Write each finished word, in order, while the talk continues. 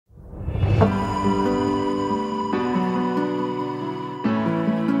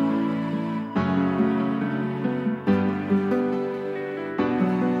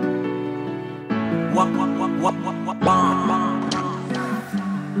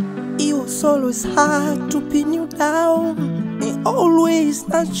was always hard to pin you down. It always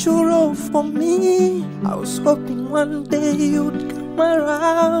natural for me. I was hoping one day you'd come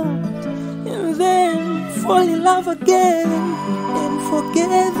around and then fall in love again and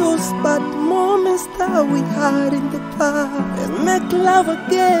forget those bad moments that we had in the past and make love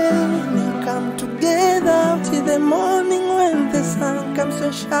again and come together till the morning when the sun comes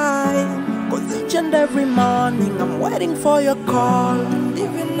to shine. 'Cause each and every morning I'm waiting for your call, and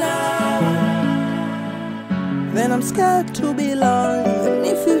even now, then I'm scared to be lonely. And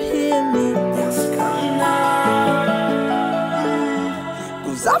if you hear me, just come now.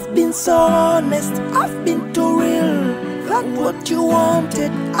 'Cause I've been so honest, I've been too real. That what you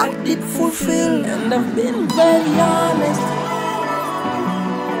wanted, I did fulfill. And I've been very honest.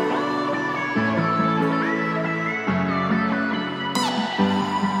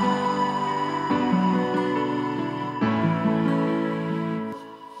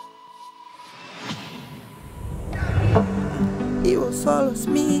 It was always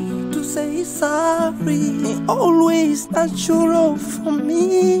me to say sorry. It always natural for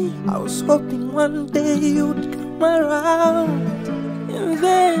me. I was hoping one day you'd come around and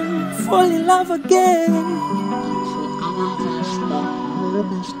then fall in love again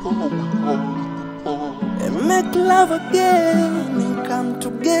and make love again and come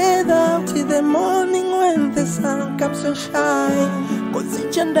together till the morning when the sun comes to shine. 'Cause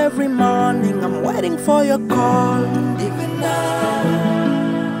each and every morning I'm waiting for your call, and even now,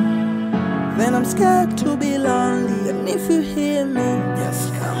 then I'm scared to be lonely. And if you hear me, just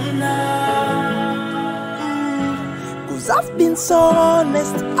come now. 'Cause I've been so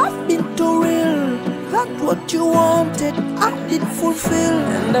honest, I've been too real. That what you wanted, I did fulfill.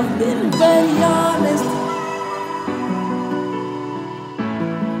 And I've been very honest.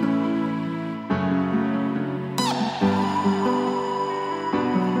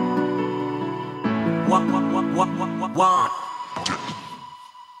 What?